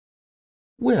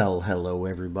Well, hello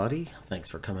everybody. Thanks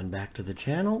for coming back to the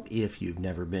channel. If you've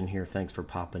never been here, thanks for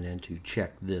popping in to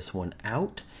check this one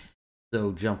out.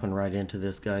 So jumping right into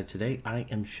this, guys, today I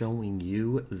am showing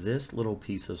you this little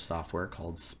piece of software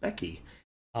called Speccy.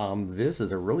 This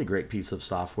is a really great piece of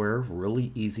software,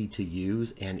 really easy to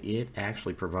use, and it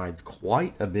actually provides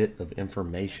quite a bit of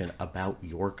information about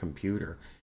your computer.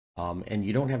 And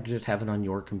you don't have to just have it on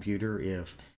your computer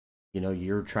if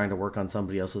you're trying to work on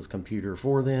somebody else's computer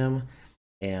for them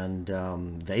and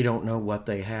they don't know what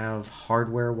they have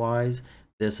hardware wise.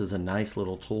 This is a nice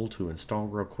little tool to install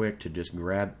real quick to just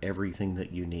grab everything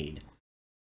that you need.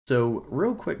 So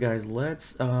real quick, guys,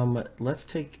 let's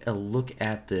take a look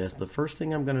at this. The first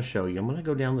thing I'm going to show you, I'm going to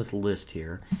go down this list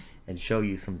here and show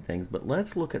you some things, but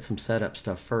let's look at some setup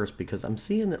stuff first, because I'm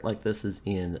seeing that like this is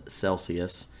in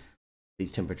Celsius.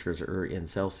 These temperatures are in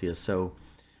Celsius. So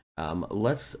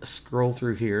let's scroll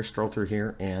through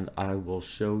here, and I will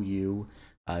show you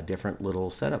different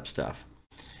little setup stuff.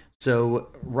 So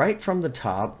right from the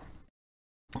top,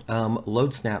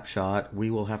 load snapshot,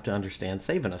 we will have to understand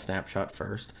saving a snapshot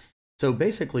first. So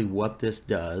basically what this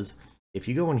does, if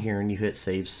you go in here and you hit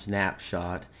save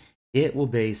snapshot, it will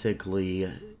basically,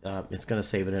 it's going to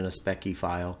save it in a Speccy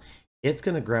file. It's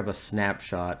going to grab a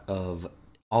snapshot of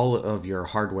all of your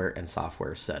hardware and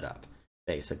software setup,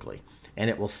 basically, and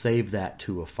it will save that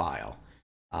to a file.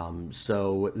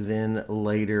 So then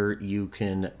later you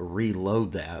can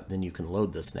reload that, then you can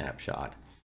load the snapshot.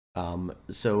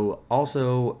 So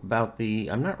also about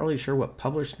I'm not really sure what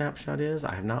publish snapshot is.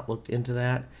 I have not looked into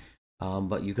that.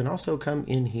 But you can also come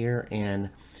in here and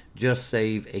just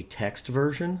save a text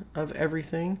version of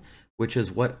everything, which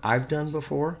is what I've done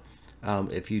before.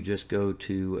 If you just go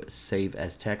to save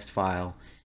as text file,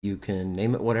 you can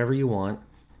name it whatever you want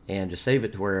and just save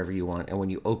it to wherever you want. And when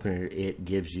you open it, it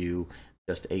gives you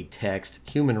just a text,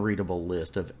 human readable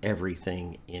list of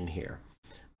everything in here.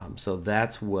 So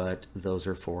that's what those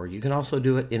are for. You can also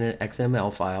do it in an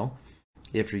XML file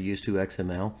if you're used to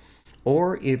XML,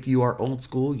 or if you are old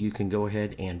school, you can go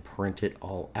ahead and print it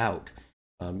all out.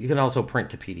 You can also print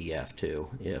to PDF too.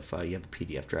 If you have a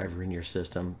PDF driver in your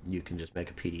system, you can just make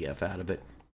a PDF out of it.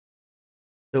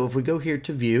 So if we go here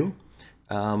to view,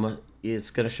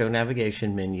 it's going to show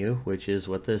navigation menu, which is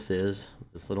what this is,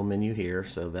 this little menu here.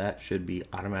 So that should be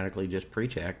automatically just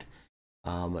pre-checked.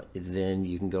 Then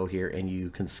you can go here and you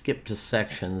can skip to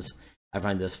sections. I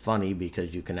find this funny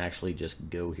because you can actually just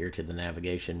go here to the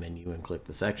navigation menu and click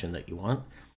the section that you want.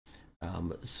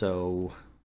 We're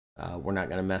not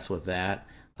going to mess with that.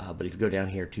 But if you go down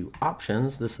here to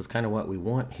options, this is kind of what we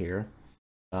want here.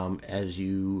 As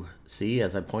you see,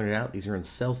 as I pointed out, these are in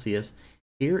Celsius.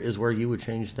 Here is where you would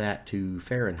change that to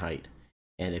Fahrenheit.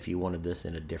 And if you wanted this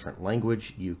in a different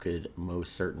language, you could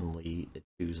most certainly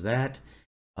choose that.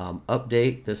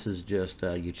 Update, this is just,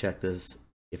 you check this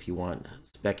if you want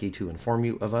Speccy to inform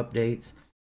you of updates.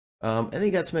 And then you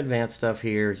got some advanced stuff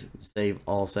here. You can save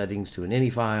all settings to an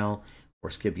ini file or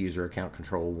skip user account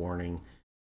control warning.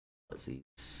 Let's see,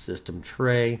 system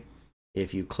tray.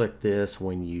 If you click this,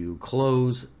 when you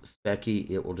close Speccy,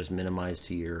 it will just minimize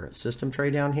to your system tray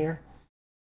down here.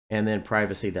 And then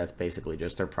privacy, that's basically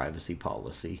just their privacy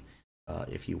policy,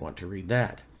 if you want to read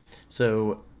that.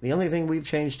 So the only thing we've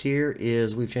changed here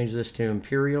is we've changed this to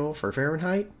Imperial for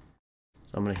Fahrenheit.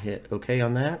 So I'm going to hit OK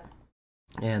on that.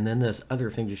 And then this other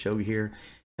thing to show you here,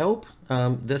 help.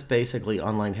 This basically,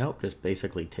 online help, just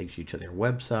basically takes you to their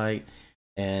website,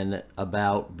 and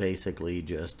about basically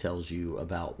just tells you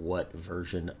about what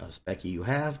version of Speccy you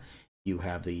have. You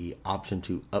have the option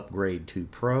to upgrade to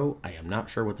Pro. I am not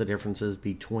sure what the differences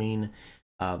between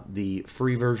the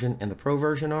free version and the Pro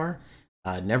version are.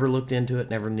 Never looked into it,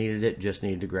 never needed it, just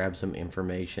needed to grab some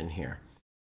information here.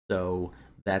 So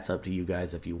that's up to you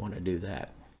guys if you want to do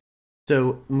that.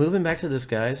 So moving back to this,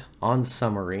 guys, on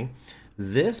summary,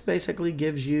 this basically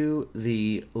gives you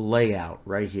the layout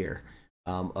right here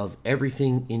of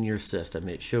everything in your system.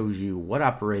 It shows you what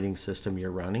operating system you're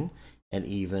running. And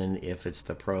even if it's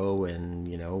the Pro and,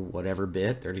 whatever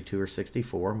bit, 32 or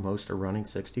 64, most are running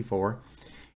 64.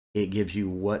 It gives you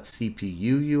what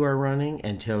CPU you are running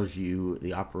and tells you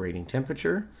the operating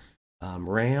temperature.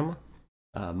 RAM,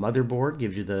 motherboard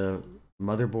gives you the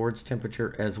motherboard's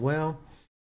temperature as well.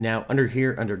 Now under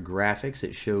here, under graphics,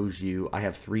 it shows you, I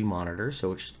have 3 monitors,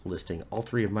 so it's listing all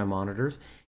 3 of my monitors.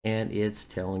 And it's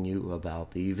telling you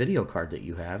about the video card that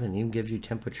you have, and even gives you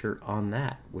temperature on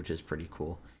that, which is pretty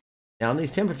cool. Now on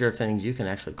these temperature things, you can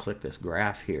actually click this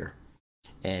graph here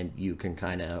and you can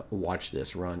kind of watch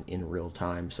this run in real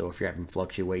time. So if you're having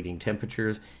fluctuating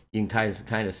temperatures, you can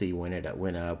kind of see when it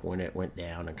went up, when it went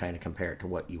down, and kind of compare it to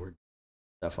what you were doing,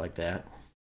 stuff like that.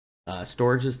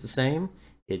 Storage is the same.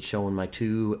 It's showing my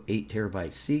two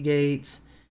 8TB Seagates,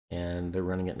 and they're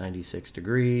running at 96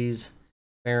 degrees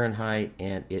Fahrenheit,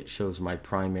 and it shows my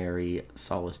primary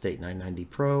solid state 990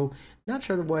 Pro. Not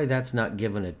sure why that's not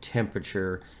given a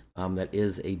temperature. That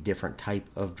is a different type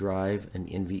of drive, an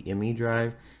NVMe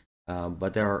drive,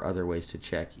 but there are other ways to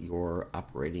check your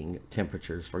operating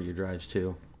temperatures for your drives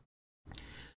too.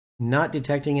 Not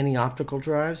detecting any optical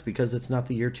drives because it's not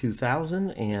the year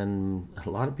 2000, and a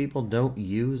lot of people don't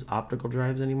use optical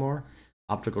drives anymore.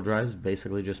 Optical drives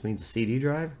basically just means a CD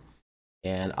drive.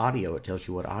 And audio, it tells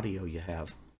you what audio you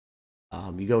have.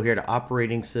 You go here to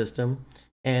operating system,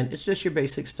 and it's just your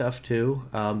basic stuff too.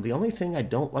 The only thing I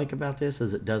don't like about this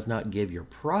is it does not give your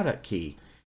product key.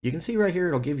 You can see right here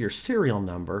it'll give your serial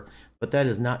number, but that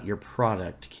is not your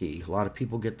product key. A lot of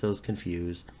people get those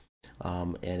confused,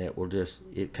 and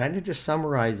it kind of just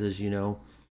summarizes, you know,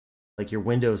 like your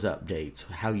Windows updates,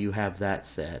 how you have that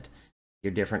set,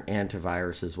 your different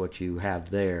antiviruses, what you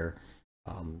have there.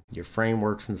 Your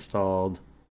frameworks installed,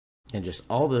 and just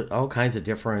all kinds of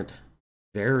different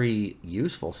very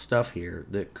useful stuff here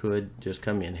that could just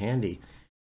come in handy.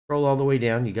 Scroll all the way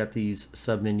down, you got these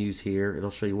sub menus here.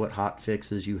 It'll show you what hot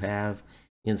fixes you have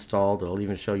installed. It'll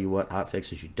even show you what hot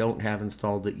fixes you don't have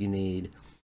installed that you need,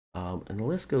 and the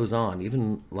list goes on,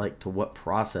 even like to what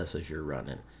processes you're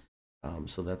running.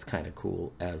 So that's kind of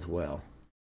cool as well.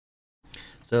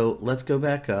 So let's go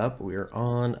back up. We're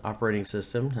on operating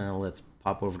system. Now let's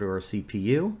pop over to our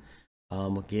CPU.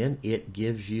 Again, it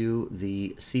gives you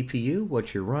the CPU,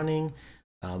 what you're running.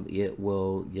 It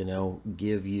will, you know,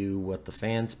 give you what the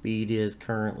fan speed is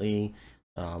currently,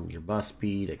 your bus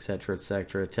speed, etc.,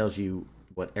 etc. It tells you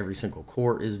what every single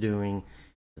core is doing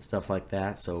and stuff like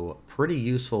that. So pretty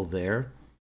useful there.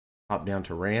 Pop down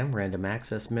to RAM, random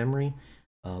access memory.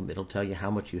 It'll tell you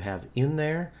how much you have in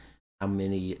there, how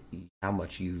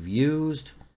much you've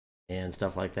used, and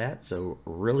stuff like that. So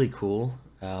really cool.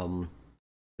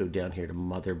 Go down here to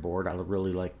motherboard. I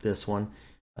really like this one.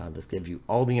 This gives you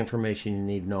all the information you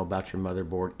need to know about your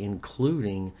motherboard,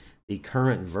 including the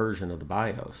current version of the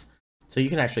BIOS. So you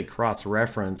can actually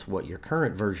cross-reference what your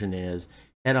current version is.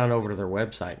 Head on over to their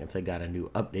website, and if they got a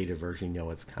new updated version, you know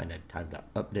it's kind of time to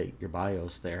update your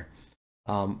BIOS there.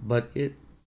 But it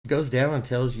goes down and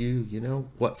tells you, you know,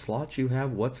 what slots you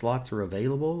have, what slots are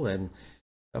available, and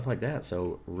stuff like that.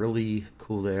 So really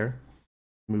cool there.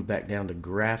 Move back down to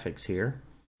graphics here.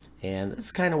 And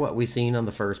it's kind of what we've seen on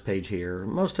the first page here.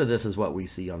 Most of this is what we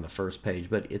see on the first page,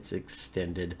 but it's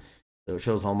extended. So it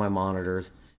shows all my monitors,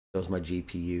 shows my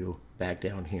GPU back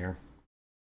down here.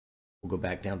 We'll go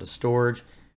back down to storage,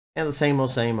 and the same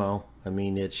old. I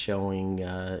mean, it's showing,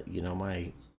 you know,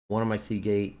 one of my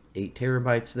Seagate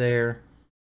 8TB there,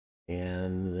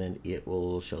 and then it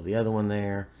will show the other one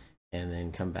there, and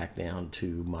then come back down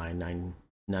to my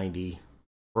 990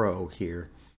 Pro here.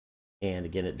 And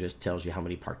again, it just tells you how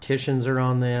many partitions are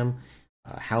on them,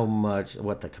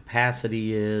 what the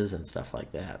capacity is, and stuff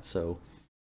like that. So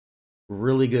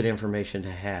really good information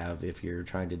to have if you're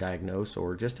trying to diagnose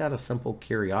or just out of simple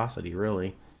curiosity,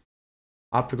 really.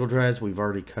 Optical drives, we've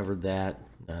already covered that.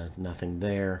 Nothing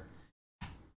there.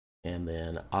 And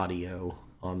then audio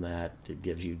on that, it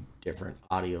gives you different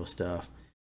audio stuff.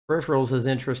 Peripherals is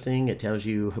interesting. It tells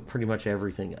you pretty much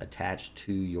everything attached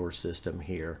to your system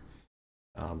here.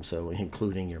 So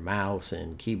including your mouse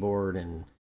and keyboard, and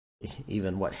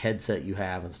even what headset you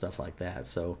have and stuff like that.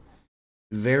 So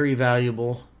very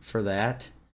valuable for that.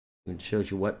 It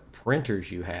shows you what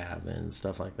printers you have and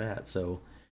stuff like that. So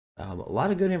a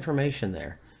lot of good information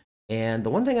there. And the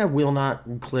one thing I will not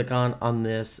click on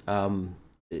this,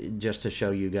 just to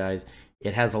show you guys,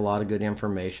 it has a lot of good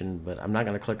information, but I'm not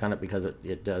going to click on it because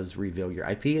it does reveal your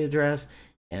IP address,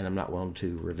 and I'm not willing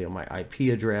to reveal my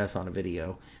IP address on a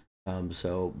video.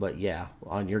 But yeah,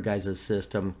 on your guys'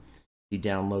 system, you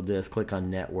download this, click on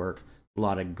network. A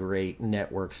lot of great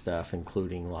network stuff,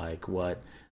 including like what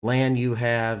LAN you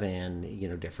have, and you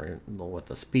know, what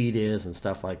the speed is and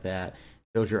stuff like that.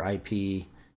 Shows your IP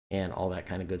and all that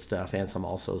kind of good stuff, and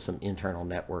also some internal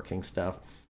networking stuff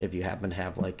if you happen to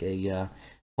have like a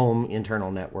home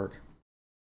internal network.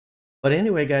 But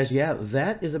anyway, guys, yeah,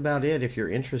 that is about it. If you're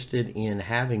interested in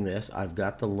having this, I've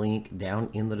got the link down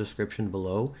in the description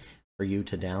below for you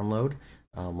to download.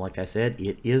 Like I said,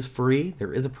 it is free.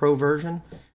 There is a pro version.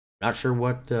 Not sure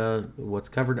what's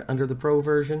covered under the pro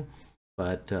version,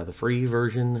 but the free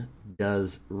version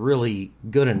does really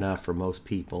good enough for most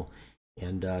people.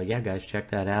 And yeah, guys, check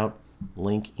that out.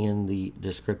 Link in the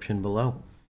description below.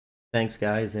 Thanks,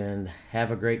 guys, and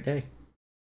have a great day.